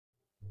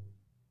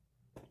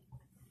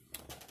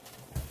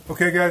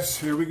Okay, guys,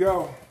 here we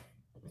go.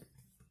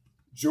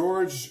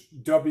 George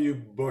W.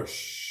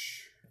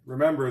 Bush.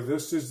 Remember,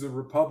 this is the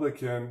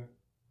Republican.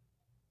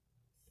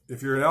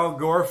 If you're an Al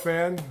Gore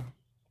fan,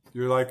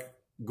 you're like,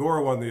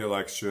 Gore won the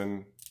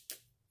election.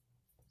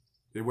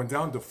 It went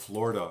down to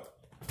Florida.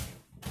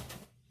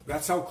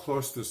 That's how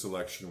close this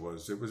election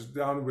was. It was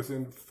down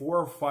within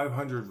 400 or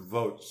 500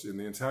 votes in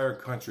the entire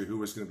country who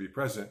was going to be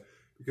president,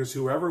 because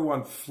whoever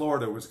won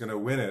Florida was going to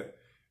win it.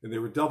 And they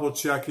were double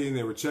checking.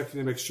 They were checking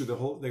to make sure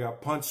they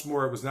got punched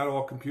more. It was not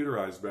all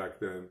computerized back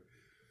then.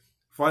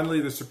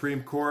 Finally, the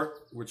Supreme Court,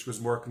 which was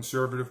more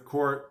conservative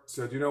court,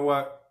 said, you know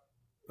what?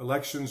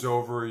 Election's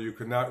over. You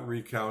cannot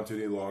recount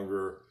any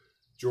longer.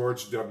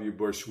 George W.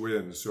 Bush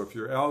wins. So if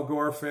you're an Al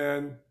Gore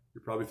fan,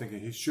 you're probably thinking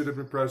he should have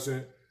been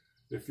president.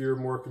 If you're a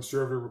more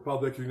conservative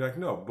Republican, you're like,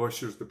 no,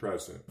 Bush is the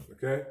president,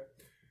 okay?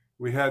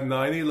 We had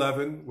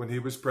 9/11 when he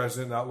was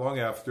president, not long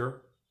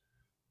after.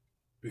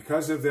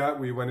 Because of that,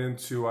 we went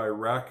into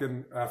Iraq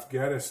and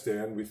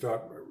Afghanistan. We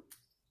thought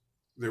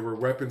there were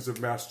weapons of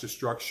mass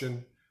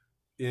destruction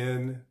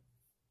in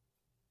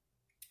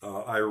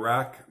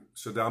Iraq.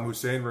 Saddam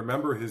Hussein,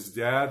 remember his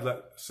dad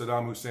let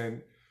Saddam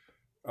Hussein,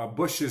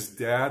 Bush's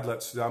dad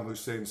let Saddam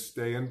Hussein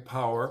stay in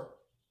power.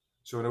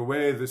 So in a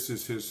way, this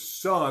is his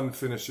son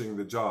finishing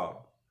the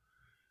job.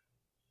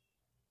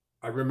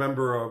 I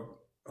remember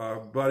a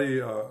buddy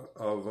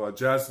of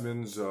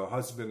Jasmine's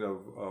husband of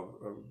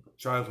a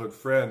childhood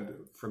friend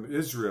from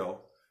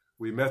Israel.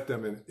 We met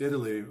them in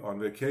Italy on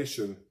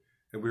vacation,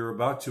 and we were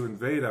about to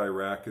invade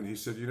Iraq. And he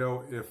said, you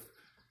know, if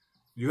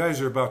you guys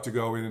are about to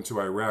go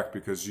into Iraq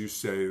because you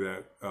say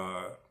that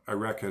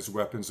Iraq has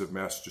weapons of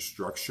mass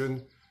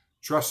destruction,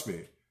 trust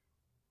me,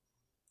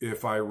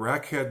 if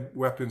Iraq had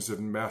weapons of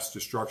mass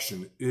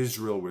destruction,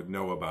 Israel would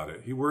know about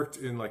it. He worked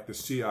in like the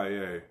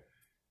CIA.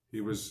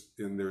 He was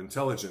in their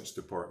intelligence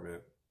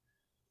department.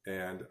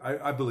 And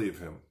I believe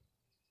him.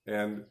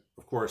 And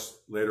of course,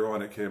 later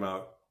on it came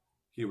out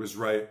he was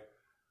right.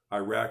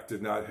 Iraq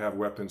did not have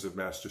weapons of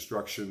mass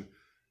destruction.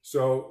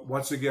 So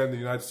once again, the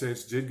United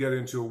States did get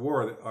into a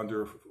war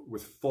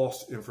with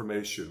false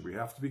information. We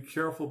have to be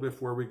careful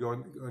before we go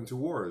into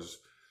wars.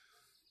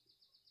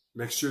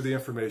 Make sure the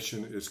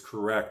information is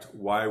correct,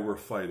 why we're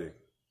fighting.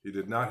 He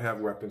did not have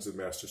weapons of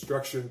mass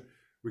destruction.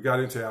 We got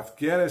into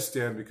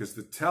Afghanistan because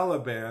the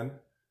Taliban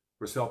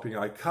was helping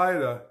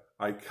Al-Qaeda,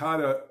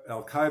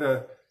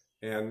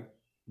 and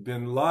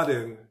bin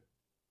Laden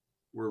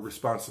were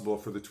responsible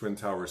for the Twin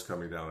Towers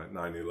coming down at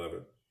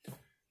 9/11.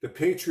 The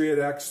Patriot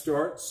Act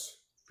starts.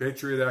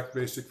 Patriot Act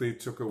basically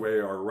took away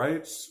our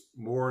rights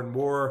more and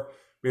more,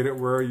 made it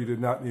where you did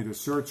not need a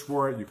search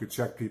warrant. You could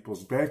check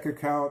people's bank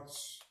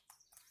accounts.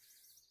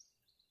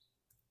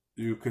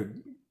 You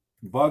could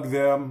bug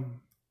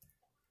them.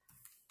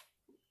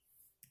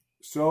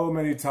 So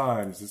many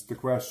times, it's the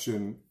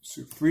question,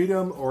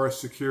 freedom or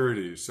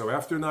security? So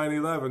after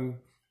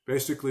 9/11,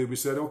 basically we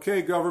said,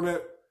 okay,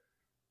 government,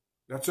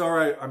 that's all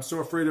right. I'm so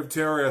afraid of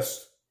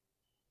terrorists.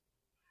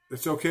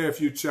 It's okay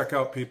if you check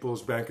out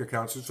people's bank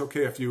accounts. It's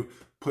okay if you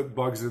put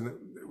bugs in.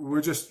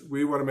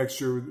 We want to make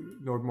sure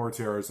no more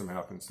terrorism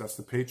happens. That's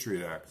the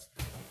Patriot Act.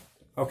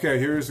 Okay,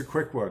 here's a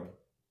quick one.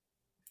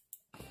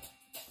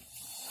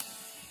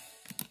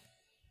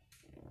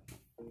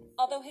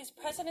 Although his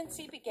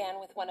presidency began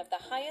with one of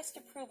the highest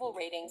approval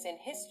ratings in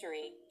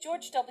history,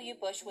 George W.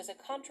 Bush was a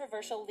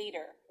controversial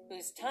leader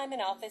whose time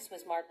in office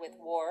was marred with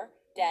war,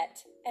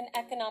 debt, and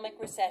economic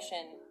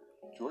recession.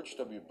 George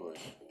W. Bush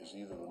is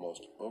either the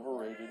most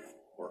overrated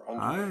or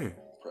underrated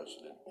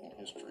president in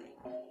history,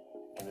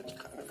 and it's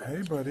kind of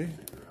hard to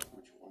figure out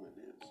which one it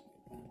is.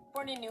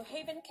 Born in New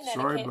Haven,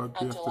 Connecticut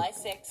on July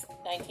 6,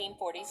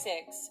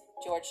 1946,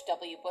 George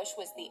W. Bush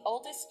was the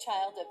oldest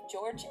child of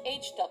George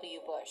H.W.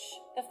 Bush,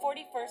 the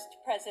 41st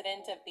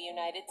President of the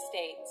United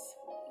States.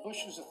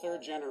 Bush is a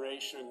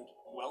third-generation,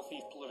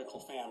 wealthy political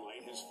family.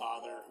 His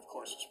father, of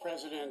course, was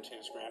president.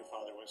 His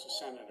grandfather was a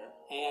senator.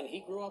 And he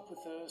grew up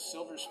with a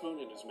silver spoon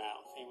in his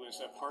mouth. He was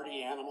a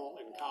party animal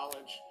in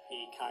college.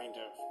 He kind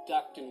of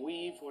ducked and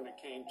weaved when it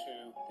came to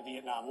the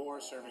Vietnam War,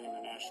 serving in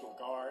the National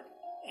Guard.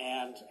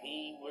 And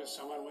he was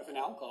someone with an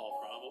alcohol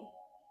problem.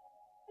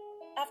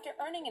 After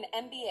earning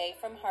an MBA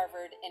from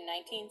Harvard in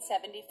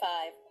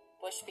 1975,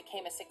 Bush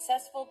became a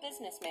successful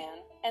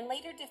businessman and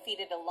later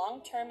defeated a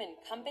long-term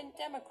incumbent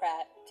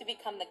Democrat to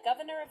become the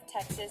governor of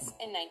Texas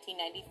in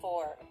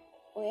 1994.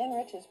 Ann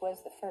Riches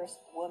was the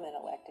first woman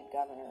elected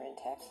governor in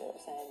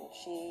Texas, and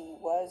she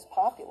was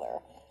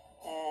popular,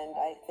 and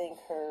I think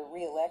her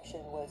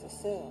re-election was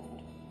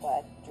assumed.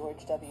 But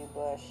George W.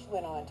 Bush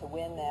went on to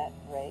win that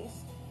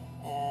race,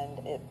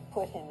 and it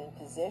put him in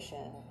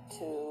position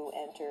to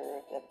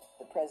enter the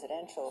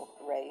presidential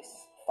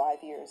race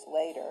 5 years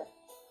later.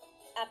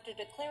 After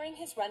declaring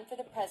his run for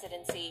the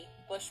presidency,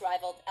 Bush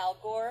rivaled Al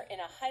Gore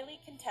in a highly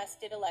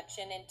contested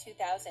election in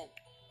 2000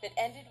 that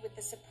ended with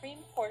the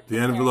Supreme Court the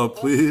envelope,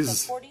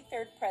 please. The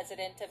 43rd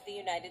President of the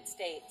United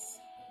States.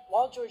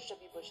 While George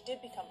W. Bush did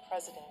become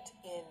president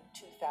in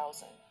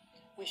 2000,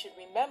 we should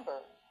remember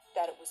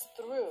that it was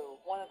through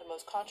one of the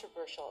most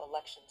controversial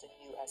elections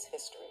in U.S.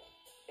 history.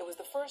 It was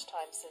the first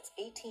time since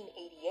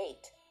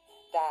 1888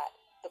 that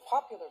the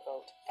popular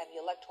vote and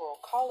the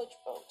Electoral College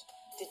vote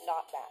did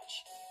not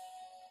match.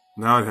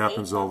 Now it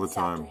happens all the 8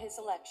 months time. After his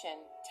election,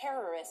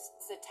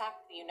 terrorists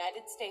attacked the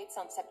United States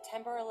on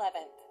September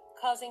 11th,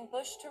 causing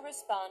Bush to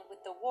respond with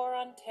the war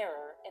on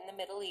terror in the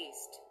Middle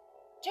East.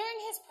 During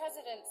his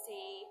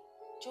presidency,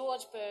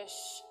 George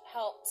Bush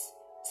helped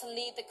to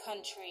lead the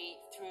country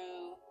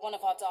through one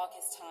of our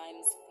darkest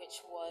times,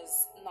 which was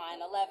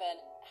 9/11.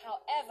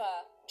 However,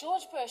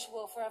 George Bush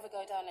will forever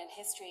go down in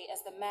history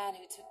as the man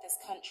who took this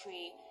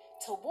country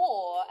to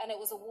war, and it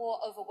was a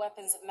war over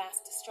weapons of mass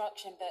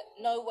destruction, but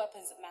no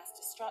weapons of mass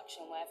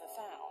destruction were ever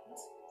found.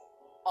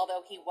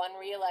 Although he won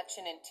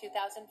re-election in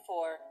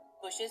 2004,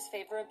 Bush's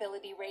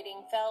favorability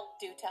rating fell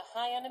due to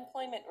high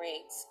unemployment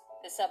rates,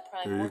 the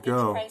subprime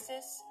mortgage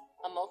crisis,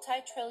 a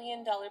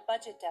multi-trillion-dollar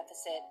budget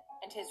deficit,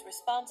 and his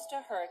response to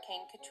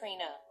Hurricane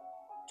Katrina.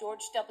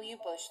 George W.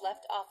 Bush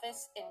left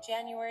office in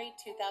January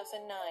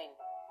 2009.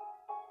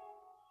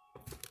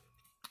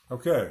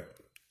 Okay.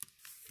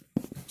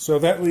 So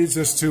that leads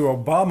us to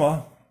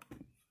Obama.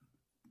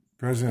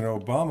 President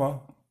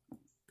Obama.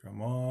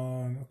 Come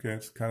on. Okay,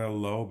 it's kind of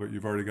low, but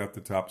you've already got the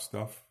top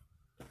stuff.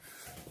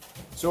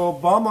 So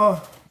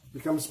Obama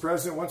becomes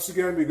president. Once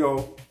again, we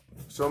go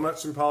so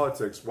much in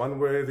politics. One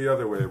way, the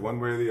other way. One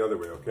way, the other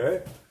way,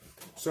 okay?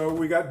 So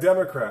we got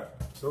Democrat.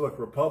 So look,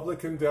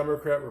 Republican,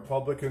 Democrat,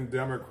 Republican,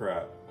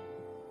 Democrat.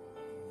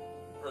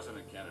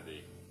 President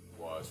Kennedy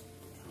was...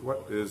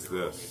 What is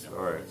this?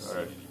 All right.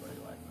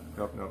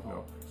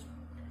 Nope.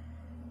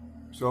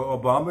 So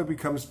Obama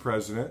becomes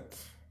president.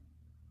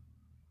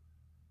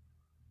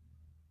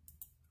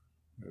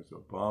 There's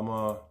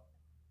Obama.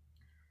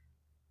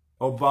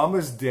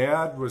 Obama's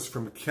dad was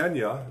from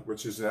Kenya,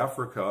 which is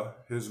Africa.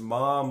 His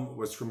mom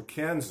was from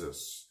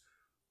Kansas.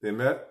 They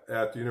met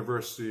at the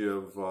University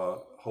of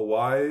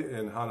Hawaii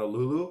in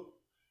Honolulu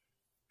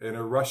in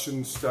a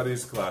Russian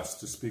studies class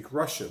to speak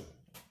Russian.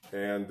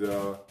 And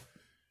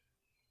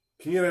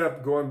he ended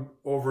up going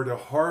over to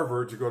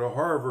Harvard to go to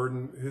Harvard,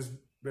 and his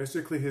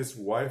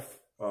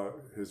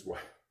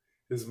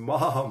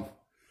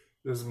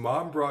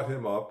mom brought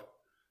him up.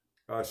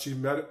 She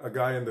met a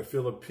guy in the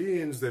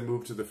Philippines. They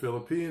moved to the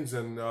Philippines,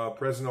 and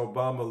President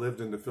Obama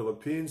lived in the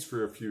Philippines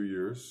for a few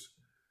years,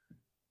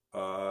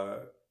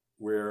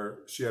 where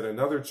she had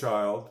another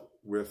child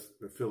with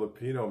a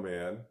Filipino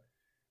man,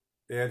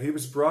 and he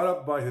was brought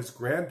up by his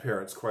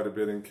grandparents quite a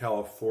bit in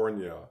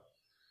California.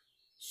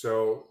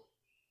 So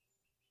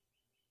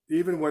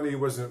even when he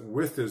wasn't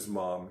with his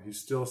mom, he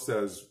still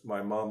says,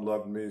 my mom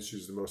loved me.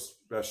 She's the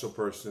most special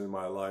person in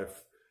my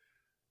life.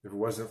 If it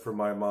wasn't for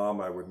my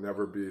mom, I would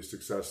never be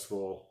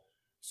successful.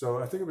 So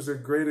I think it was a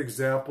great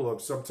example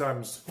of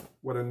sometimes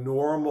what a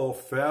normal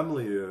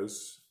family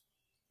is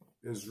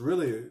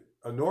really,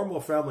 a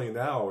normal family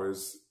now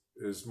is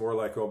more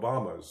like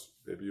Obama's.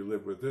 Maybe you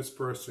live with this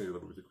person, you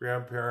live with your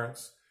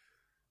grandparents.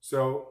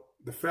 So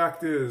the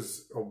fact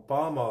is,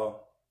 Obama,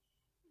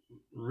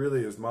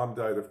 really, his mom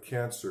died of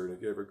cancer, and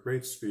he gave a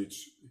great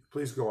speech.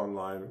 Please go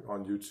online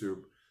on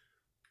YouTube.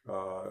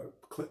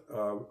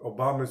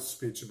 Obama's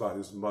speech about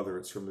his mother.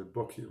 It's from the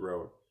book he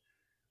wrote.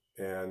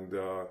 And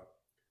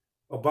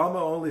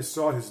Obama only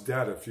saw his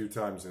dad a few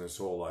times in his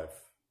whole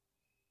life.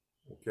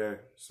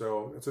 Okay,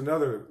 so it's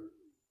another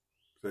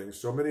thing.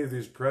 So many of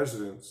these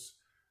presidents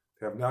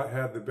have not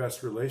had the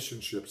best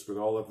relationships with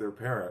all of their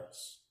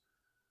parents.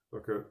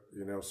 Look at,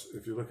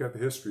 if you look at the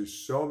history,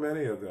 so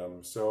many of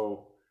them.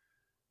 So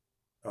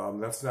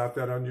that's not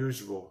that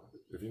unusual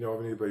if you know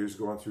of anybody who's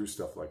going through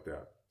stuff like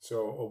that. So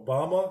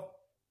Obama,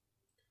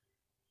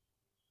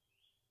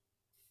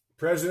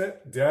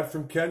 president, dad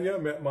from Kenya,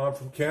 met mom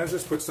from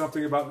Kansas, put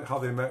something about how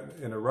they met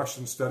in a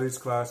Russian studies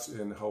class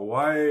in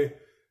Hawaii.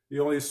 He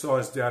only saw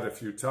his dad a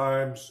few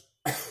times.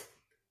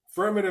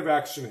 Affirmative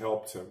action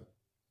helped him.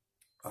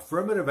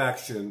 Affirmative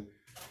action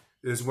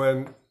is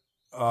when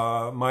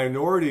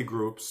minority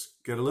groups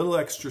get a little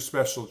extra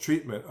special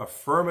treatment.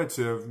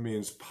 Affirmative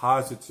means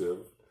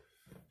positive.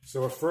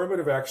 So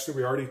affirmative action,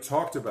 we already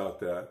talked about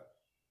that.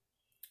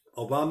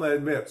 Obama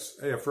admits,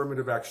 hey,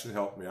 affirmative action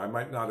helped me. I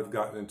might not have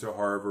gotten into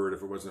Harvard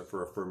if it wasn't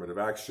for affirmative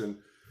action.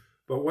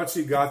 But once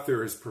he got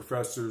there, his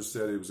professors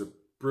said he was a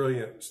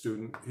brilliant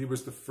student. He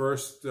was the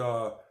first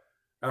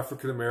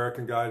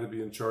African-American guy to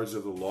be in charge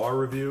of the law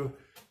review.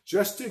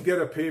 Just to get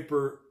a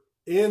paper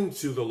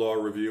into the law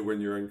review when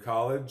you're in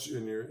college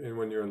and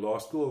when you're in law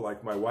school,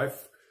 like my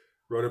wife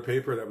wrote a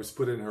paper that was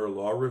put in her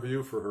law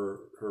review for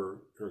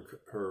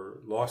her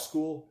law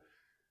school,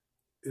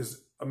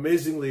 is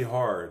amazingly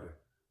hard.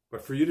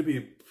 But for you to be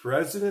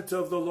president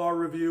of the law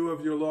review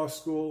of your law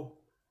school,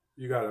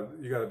 you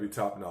gotta be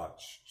top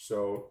notch.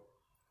 So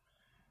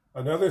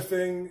another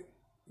thing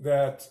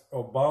that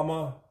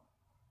Obama,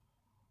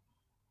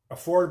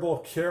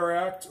 Affordable Care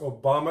Act,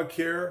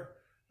 Obamacare,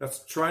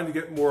 that's trying to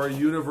get more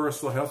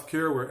universal health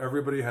care where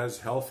everybody has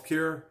health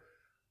care.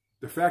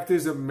 The fact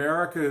is,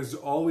 America has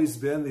always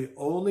been the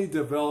only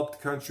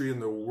developed country in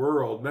the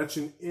world.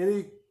 Mention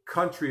any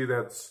country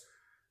that's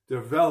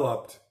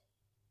developed,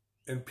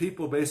 and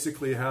people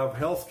basically have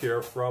health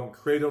care from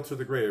cradle to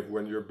the grave.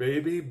 When your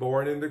baby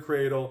born in the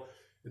cradle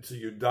until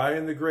you die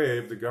in the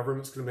grave, the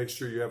government's going to make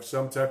sure you have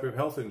some type of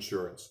health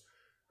insurance.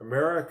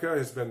 America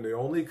has been the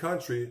only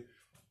country,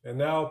 and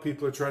now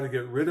people are trying to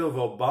get rid of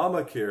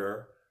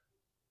Obamacare.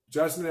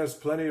 Jasmine has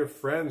plenty of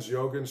friends,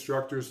 yoga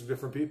instructors, and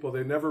different people.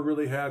 They never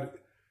really had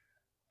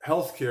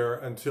health care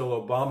until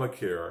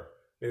Obamacare.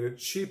 Made it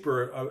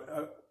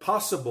cheaper,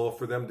 possible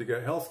for them to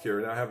get health care,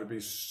 and now have it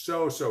be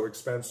so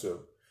expensive.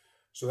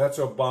 So that's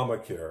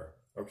Obamacare,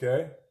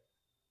 okay?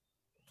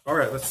 All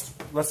right,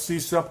 let's see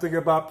something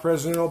about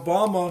President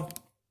Obama,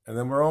 and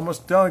then we're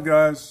almost done,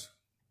 guys.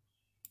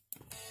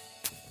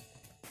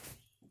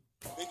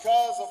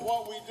 Because of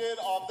what we did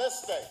on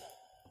this day,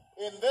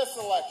 in this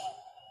election,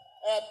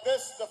 at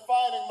this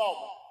defining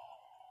moment,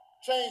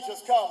 change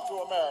has come to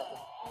America.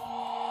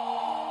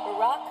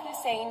 Barack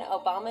Hussein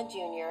Obama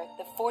Jr.,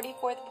 the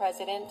 44th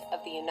President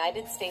of the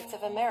United States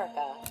of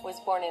America, was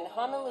born in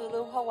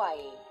Honolulu,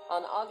 Hawaii,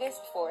 on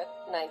August 4th,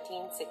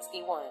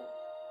 1961.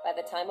 By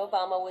the time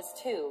Obama was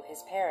 2,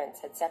 his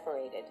parents had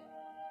separated.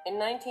 In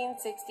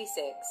 1966,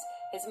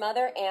 his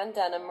mother, Ann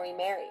Dunham,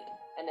 remarried,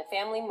 and the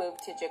family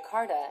moved to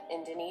Jakarta,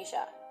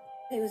 Indonesia.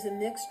 He was a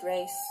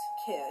mixed-race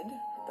kid,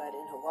 but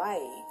in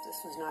Hawaii, this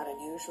was not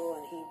unusual,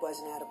 and he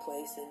wasn't out of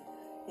place in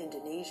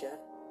Indonesia.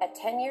 At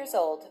 10 years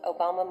old,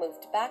 Obama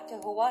moved back to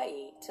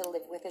Hawaii to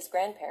live with his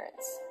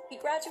grandparents. He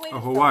graduated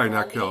from Hawaii,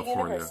 not Columbia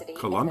California. University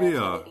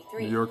Columbia,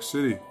 New York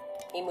City.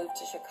 He moved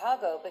to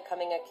Chicago,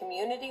 becoming a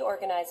community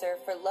organizer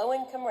for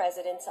low-income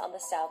residents on the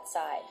South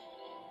Side.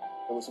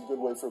 It was a good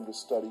way for him to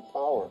study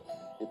power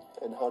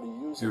and how to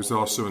use it. He was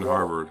also in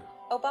Harvard.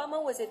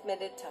 Obama was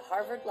admitted to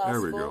Harvard Law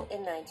School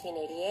in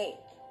 1988.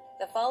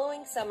 The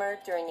following summer,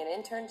 during an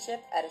internship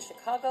at a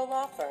Chicago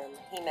law firm,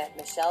 he met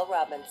Michelle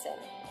Robinson.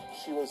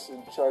 She was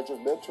in charge of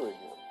mentoring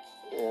him.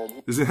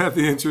 And isn't that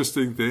the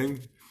interesting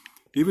thing?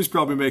 He was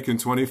probably making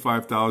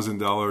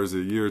 $25,000 a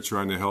year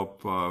trying to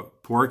help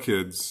poor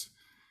kids,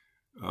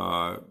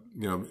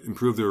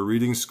 improve their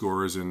reading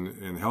scores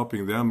and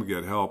helping them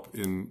get help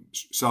in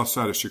South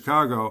Side of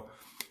Chicago.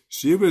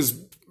 She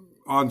was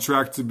on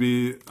track to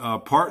be a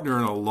partner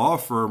in a law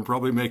firm,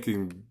 probably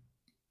making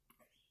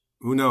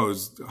who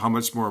knows how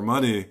much more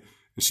money.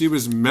 And she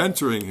was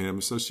mentoring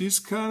him, so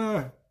she's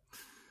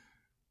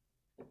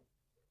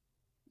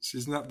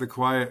not the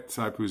quiet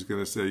type who's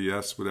going to say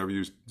yes, whatever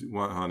you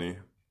want, honey.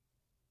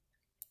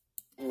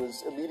 He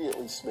was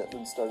immediately smitten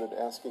and started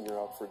asking her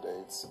out for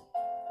dates.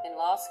 In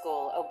law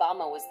school,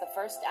 Obama was the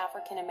first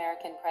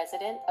African-American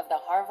president of the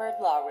Harvard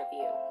Law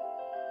Review.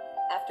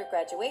 After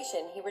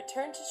graduation, he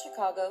returned to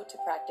Chicago to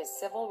practice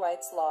civil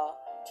rights law,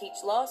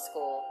 teach law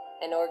school,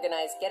 and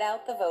organize Get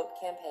Out the Vote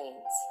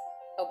campaigns.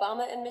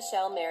 Obama and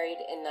Michelle married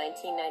in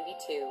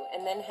 1992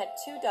 and then had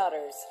 2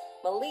 daughters,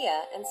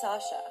 Malia and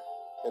Sasha.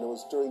 And it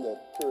was during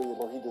that period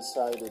where he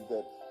decided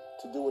that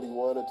to do what he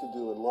wanted to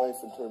do in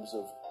life in terms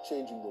of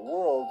changing the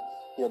world,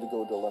 he had to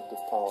go into elective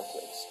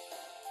politics.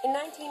 In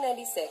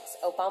 1996,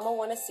 Obama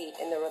won a seat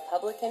in the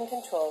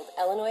Republican-controlled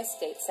Illinois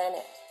State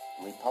Senate.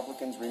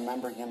 Republicans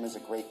remember him as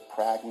a great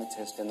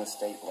pragmatist in the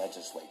state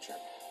legislature,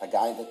 a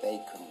guy that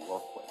they could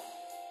work with.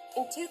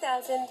 In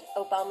 2000,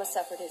 Obama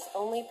suffered his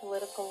only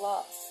political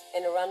loss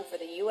in a run for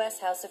the U.S.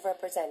 House of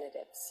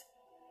Representatives.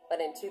 But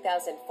in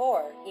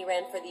 2004, he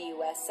ran for the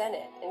U.S.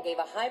 Senate and gave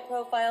a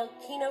high-profile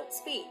keynote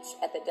speech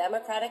at the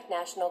Democratic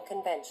National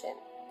Convention.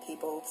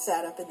 People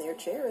sat up in their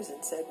chairs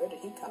and said, where did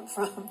he come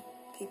from?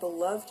 People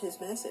loved his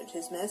message.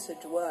 His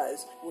message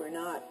was, we're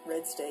not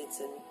red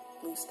states and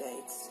blue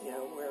states,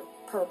 we're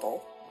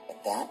purple.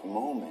 At that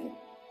moment,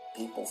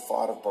 people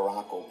thought of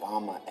Barack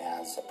Obama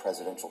as a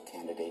presidential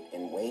candidate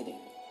in waiting.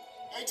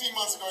 18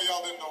 months ago,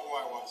 y'all didn't know who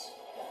I was.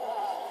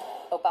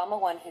 Obama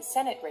won his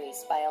Senate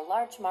race by a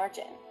large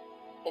margin.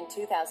 In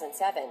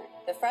 2007,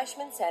 the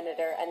freshman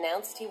senator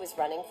announced he was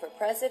running for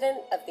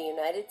President of the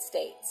United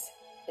States.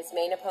 His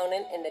main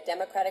opponent in the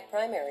Democratic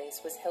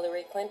primaries was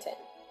Hillary Clinton.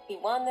 He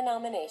won the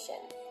nomination.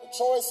 The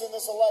choice in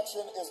this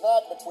election is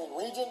not between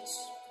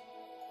regions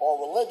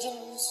or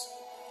religions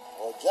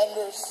or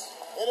genders.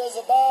 It is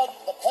about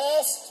the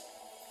past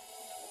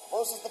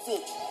versus the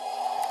future.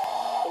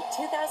 In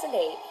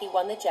 2008, he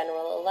won the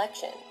general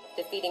election,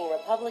 defeating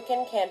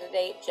Republican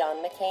candidate John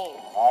McCain.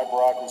 I,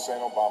 Barack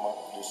Hussein Obama,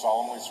 do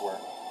solemnly swear.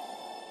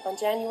 On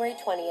January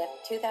 20th,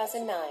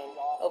 2009,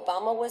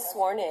 Obama was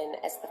sworn in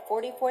as the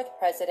 44th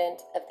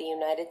President of the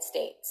United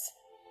States.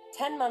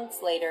 10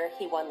 months later,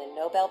 he won the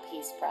Nobel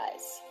Peace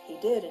Prize. He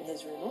did, in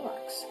his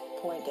remarks,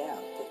 point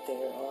out that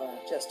there are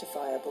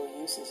justifiable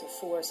uses of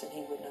force, and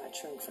he would not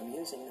shrink from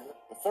using them.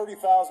 The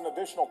 30,000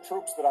 additional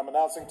troops that I'm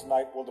announcing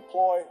tonight will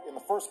deploy in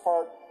the first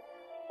part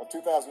of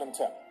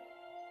 2010.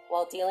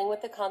 While dealing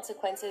with the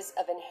consequences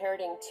of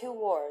inheriting 2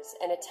 wars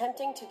and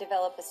attempting to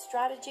develop a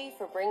strategy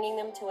for bringing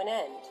them to an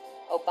end,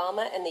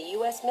 Obama and the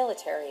U.S.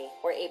 military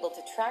were able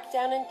to track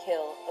down and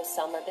kill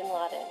Osama bin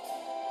Laden.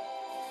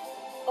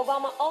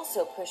 Obama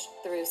also pushed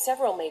through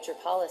several major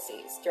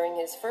policies during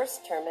his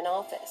first term in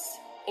office,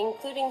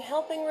 including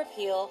helping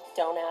repeal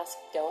Don't Ask,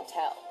 Don't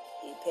Tell.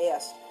 He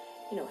passed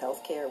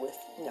health care with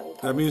no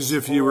That means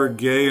if you were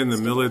gay in the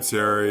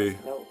military,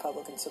 no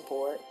Republican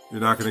support, you're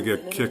not going to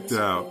get kicked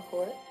out.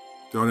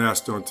 Don't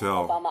ask, don't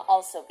tell. Obama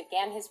also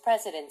began his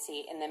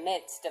presidency in the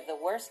midst of the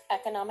worst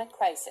economic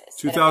crisis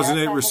 2008 that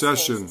America has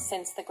recession faced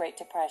since the Great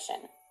Depression.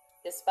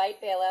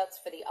 Despite bailouts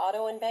for the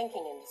auto and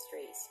banking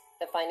industries,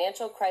 the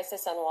financial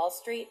crisis on Wall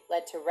Street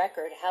led to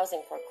record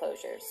housing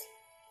foreclosures.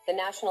 The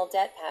national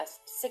debt passed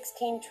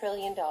 $16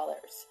 trillion.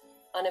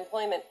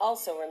 Unemployment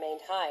also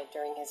remained high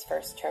during his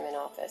first term in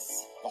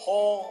office. The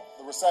hole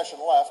the recession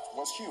left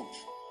was huge,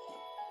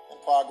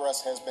 and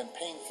progress has been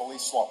painfully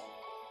slow.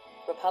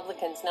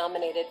 Republicans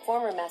nominated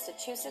former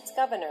Massachusetts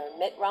Governor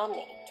Mitt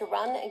Romney to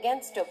run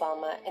against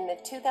Obama in the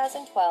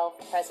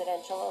 2012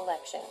 presidential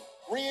election.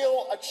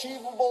 Real,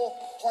 achievable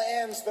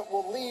plans that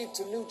will lead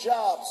to new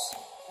jobs,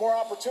 more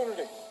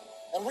opportunity,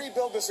 and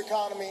rebuild this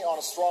economy on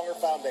a stronger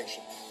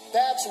foundation.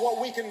 That's what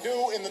we can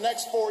do in the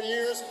next 4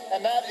 years,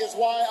 and that is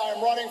why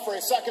I'm running for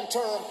a second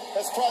term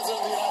as President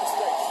of the United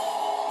States.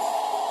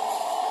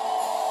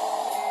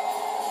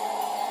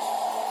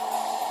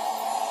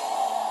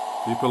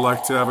 People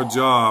like to have a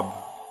job.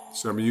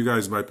 Some of you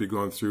guys might be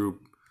going through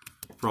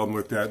a problem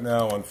with that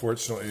now,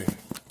 unfortunately.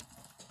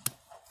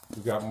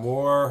 We've got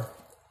more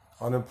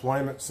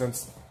unemployment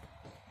since,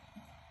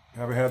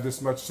 haven't had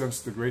this much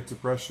since the Great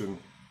Depression.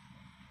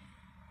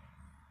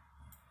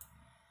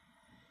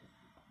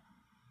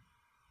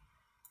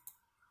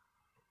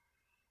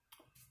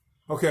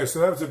 Okay, so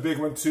that was a big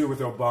one too with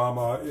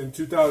Obama. In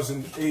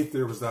 2008,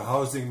 there was the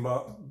housing,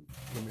 let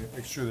me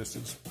make sure this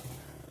is,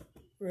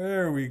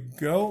 there we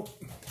go.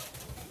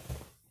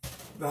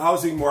 The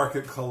housing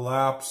market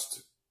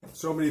collapsed.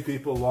 So many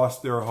people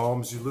lost their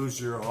homes. You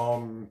lose your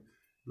home,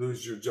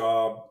 lose your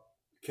job.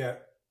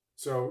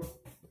 So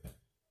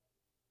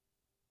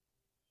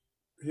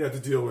he had to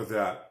deal with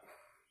that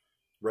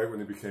right when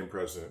he became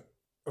president.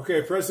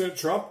 Okay, President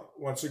Trump,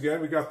 once again,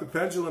 we got the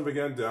pendulum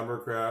again.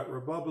 Democrat,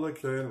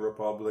 Republican,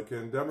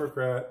 Republican,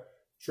 Democrat.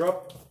 Trump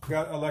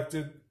got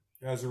elected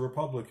as a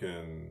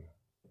Republican.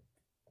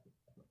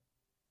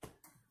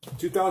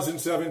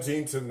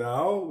 2017 to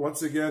now,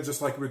 once again,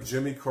 just like with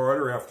Jimmy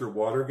Carter after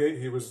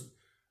Watergate, he was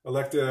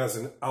elected as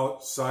an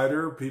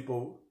outsider.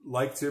 People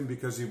liked him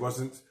because he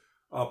wasn't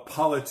a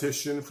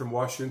politician from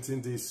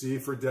Washington, D.C.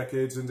 for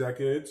decades and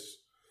decades.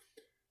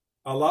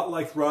 A lot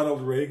like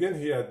Ronald Reagan,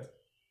 he had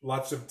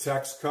lots of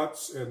tax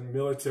cuts and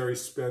military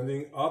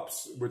spending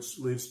ups, which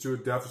leads to a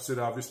deficit,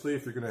 obviously.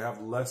 If you're going to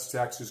have less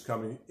taxes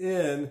coming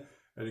in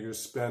and you're going to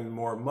spend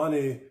more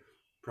money,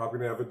 probably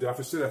going to have a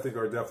deficit. I think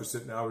our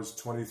deficit now is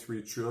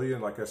 23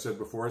 trillion. Like I said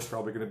before, it's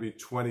probably going to be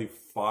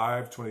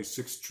 25,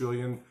 26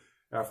 trillion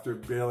after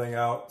bailing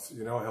out,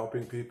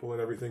 helping people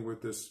and everything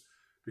with this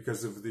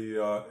because of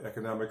the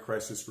economic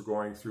crisis we're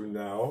going through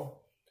now.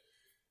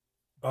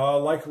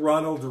 Like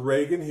Ronald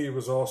Reagan, he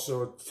was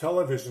also a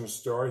television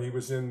star. He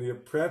was in The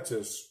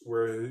Apprentice,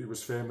 where he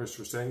was famous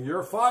for saying,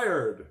 "You're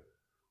fired."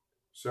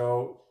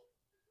 So,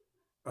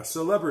 a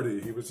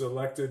celebrity. He was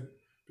elected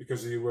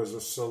because he was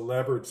a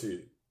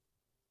celebrity.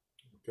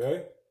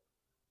 Okay?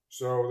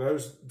 So,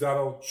 there's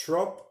Donald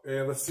Trump,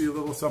 and let's see a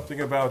little something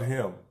about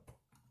him.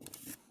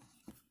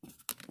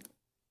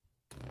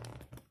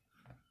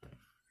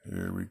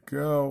 Here we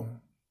go.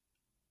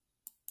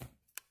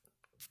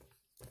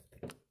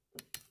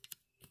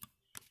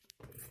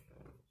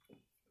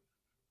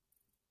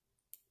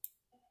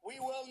 We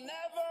will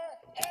never,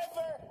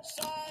 ever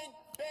sign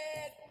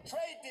bad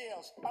trade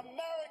deals.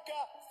 America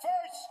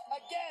first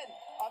again.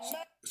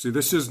 See,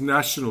 this is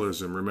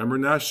nationalism. Remember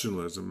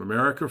nationalism.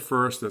 America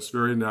first, that's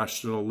very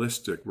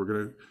nationalistic.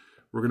 We're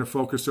gonna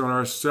focus on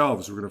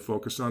ourselves. We're going to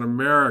focus on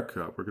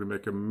America. We're going to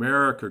make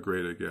America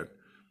great again.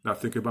 Not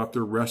think about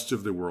the rest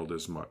of the world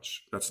as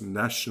much. That's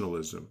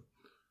nationalism.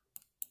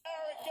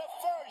 America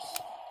first.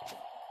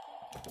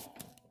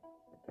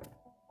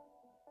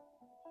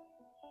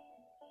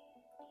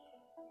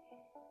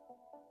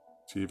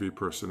 TV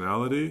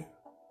personality.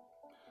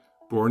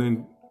 Born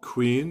in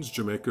Queens,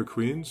 Jamaica,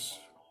 Queens.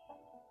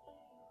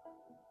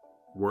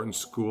 Wharton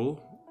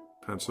School,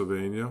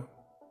 Pennsylvania.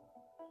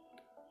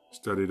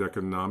 Studied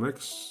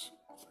economics.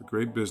 A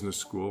great business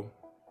school.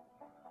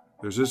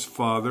 There's his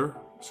father,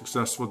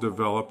 successful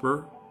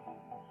developer.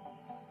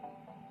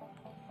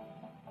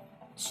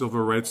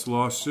 Civil rights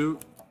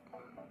lawsuit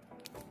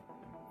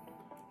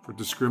for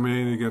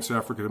discriminating against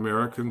African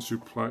Americans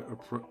who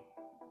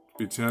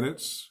be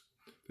tenants.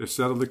 They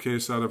settled the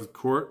case out of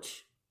court.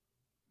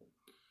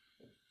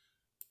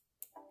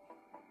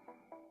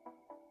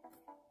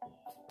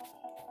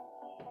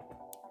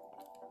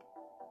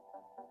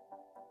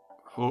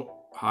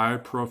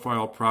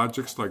 High-profile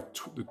projects like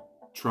the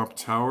Trump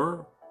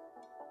Tower.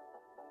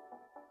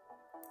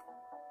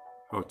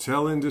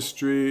 Hotel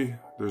industry.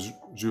 There's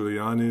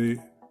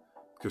Giuliani.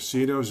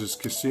 Casinos. His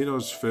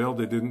casinos failed.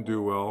 They didn't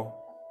do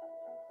well.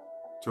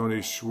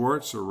 Tony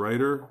Schwartz, a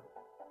writer.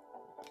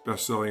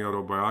 Best-selling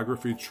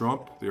autobiography,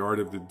 Trump, The Art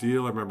of the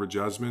Deal. I remember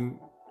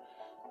Jasmine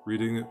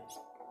reading it.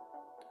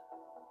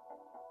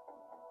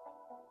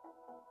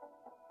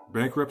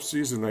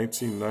 Bankruptcies in the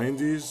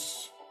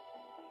 1990s.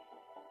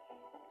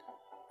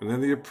 And then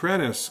The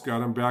Apprentice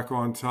got him back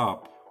on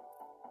top.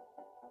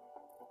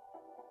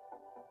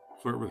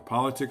 Flirt with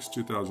Politics,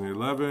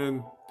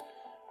 2011.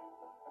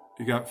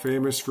 He got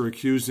famous for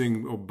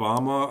accusing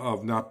Obama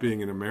of not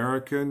being an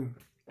American.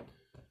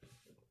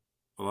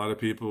 A lot of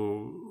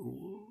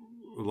people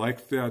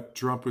liked that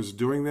Trump was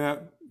doing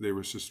that. They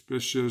were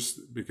suspicious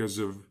because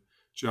of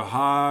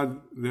jihad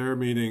there,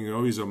 meaning,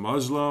 oh, he's a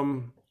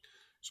Muslim.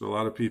 So a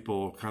lot of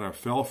people kind of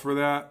fell for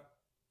that,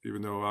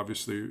 even though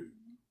obviously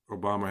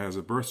Obama has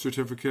a birth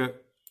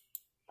certificate.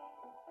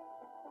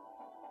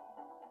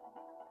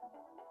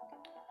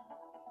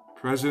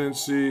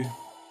 Presidency. I am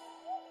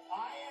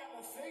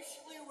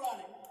officially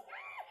running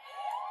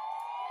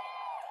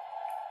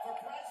for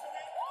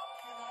President of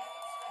the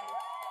United States,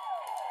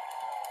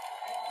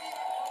 and we are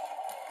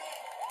going to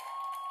make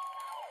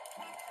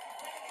country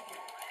great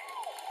again.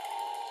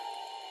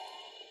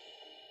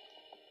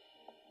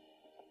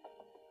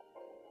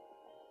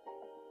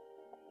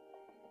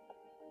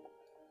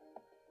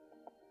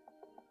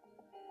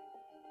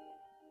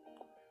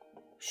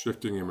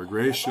 Shifting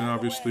immigration,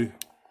 obviously.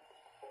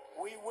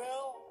 We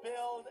will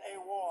build a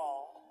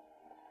wall.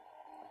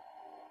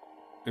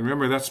 And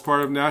remember, that's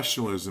part of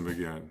nationalism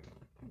again,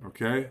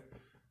 okay?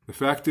 The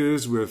fact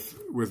is, with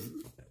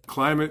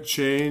climate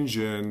change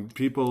and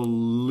people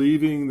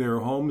leaving their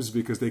homes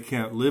because they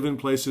can't live in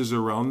places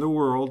around the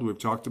world, we've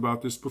talked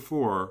about this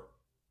before,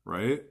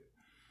 right?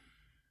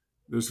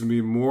 There's going to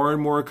be more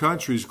and more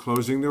countries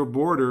closing their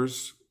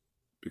borders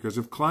because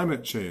of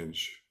climate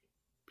change.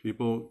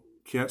 People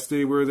can't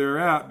stay where they're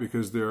at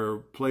because their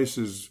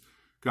places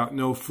got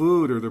no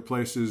food, or their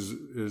place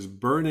is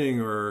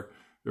burning, or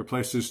their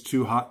place is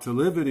too hot to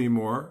live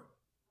anymore.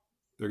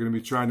 They're going to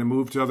be trying to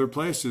move to other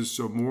places.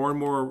 So more and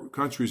more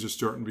countries are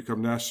starting to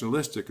become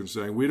nationalistic and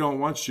saying, we don't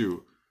want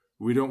you.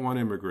 We don't want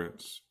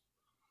immigrants.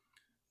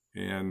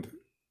 And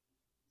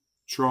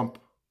Trump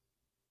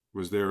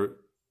was there.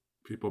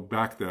 People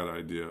backed that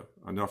idea.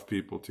 Enough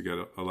people to get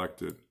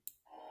elected.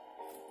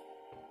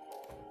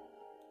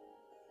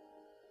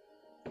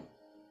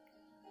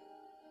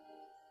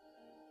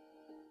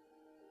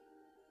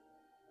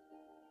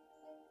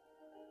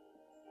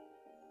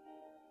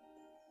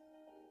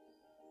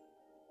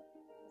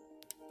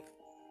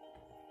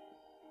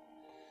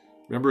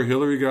 Remember,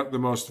 Hillary got the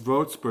most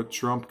votes, but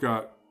Trump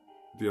got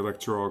the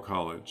Electoral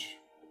College.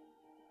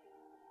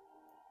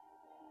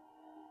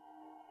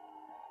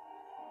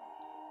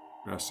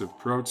 Massive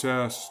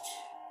protest,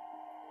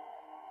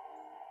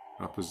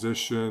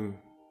 opposition.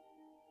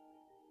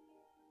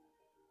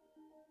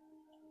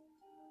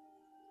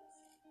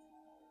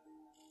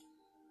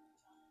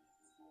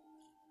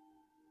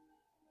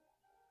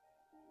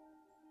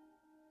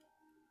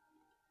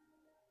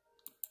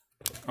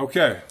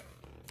 Okay.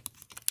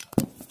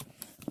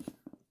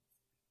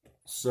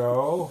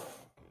 So,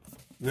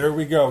 there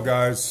we go,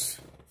 guys.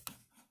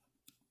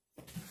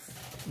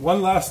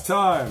 One last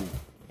time.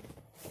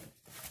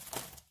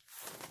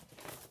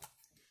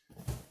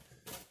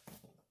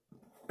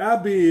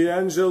 Abby,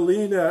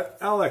 Angelina,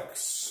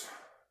 Alex,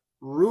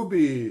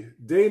 Ruby,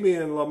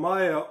 Damien,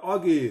 Lamaya,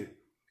 Augie,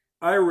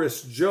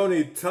 Iris,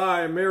 Joni,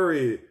 Ty,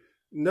 Mary,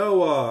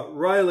 Noah,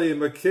 Riley,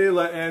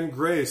 Michaela, and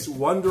Grace.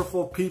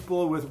 Wonderful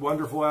people with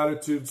wonderful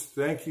attitudes.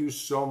 Thank you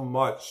so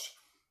much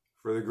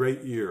for the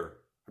great year.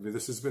 I mean,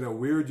 this has been a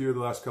weird year the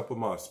last couple of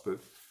months, but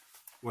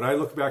when I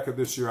look back at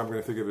this year, I'm going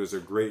to think of it as a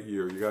great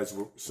year. You guys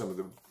were some of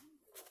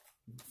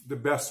the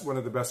best, one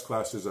of the best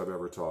classes I've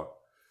ever taught.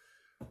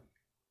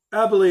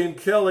 Abilene,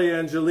 Kelly,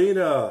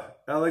 Angelina,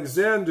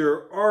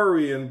 Alexander,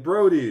 Ari, and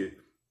Brody,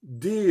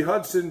 D,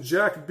 Hudson,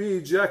 Jack B,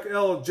 Jack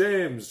L,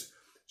 James,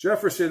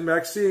 Jefferson,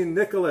 Maxine,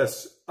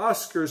 Nicholas,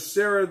 Oscar,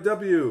 Sarah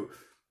W,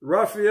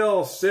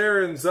 Raphael,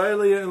 Saren,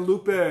 Zylia, and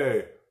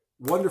Lupe.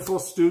 Wonderful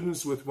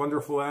students with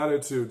wonderful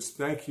attitudes.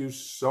 Thank you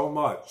so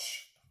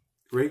much.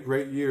 Great,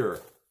 great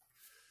year.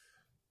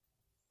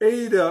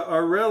 Ada,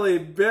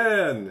 Areli,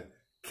 Ben,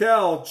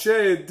 Cal,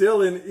 Che,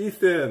 Dylan,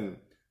 Ethan,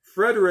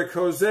 Frederick,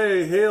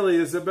 Jose, Haley,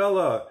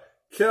 Isabella,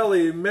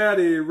 Kelly,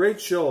 Maddie,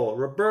 Rachel,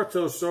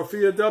 Roberto,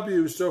 Sophia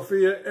W,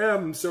 Sophia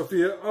M,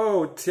 Sophia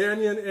O,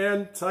 Tanyan,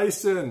 and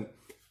Tyson.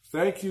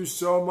 Thank you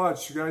so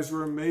much. You guys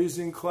were an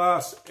amazing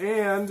class.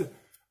 And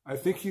I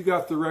think you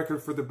got the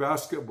record for the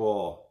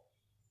basketball.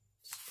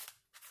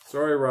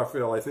 Sorry,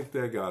 Raphael, I think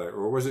they got it.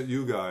 Or was it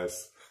you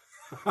guys?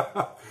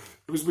 It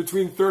was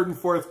between third and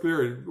fourth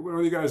period. One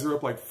of you guys are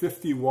up like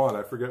 51.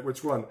 I forget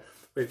which one.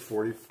 Wait,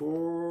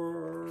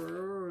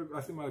 44?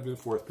 I think it might have been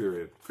fourth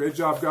period. Great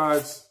job,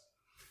 guys.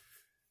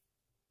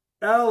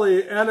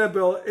 Allie,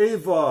 Annabelle,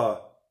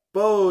 Ava,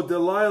 Bo,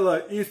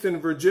 Delilah,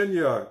 Ethan,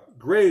 Virginia,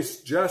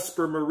 Grace,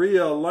 Jasper,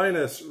 Maria,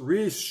 Linus,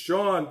 Reese,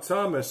 Sean,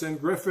 Thomas, and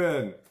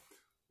Griffin.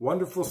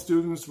 Wonderful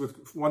students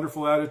with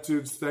wonderful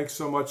attitudes. Thanks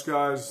so much,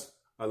 guys.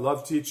 I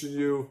love teaching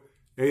you.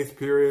 8th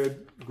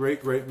period,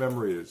 great, great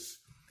memories.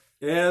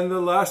 And the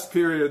last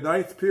period,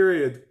 9th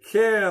period,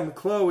 Cam,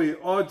 Chloe,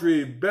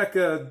 Audrey,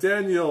 Becca,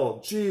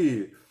 Daniel,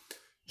 G,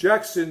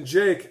 Jackson,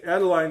 Jake,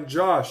 Adeline,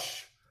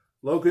 Josh,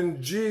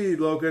 Logan G,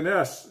 Logan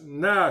S,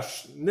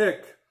 Nash,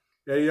 Nick,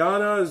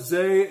 Ayana,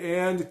 Zay,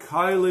 and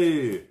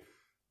Kylie.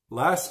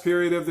 Last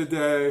period of the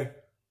day.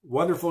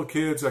 Wonderful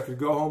kids. I could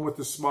go home with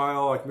a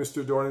smile, like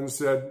Mr. Dornan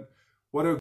said. What a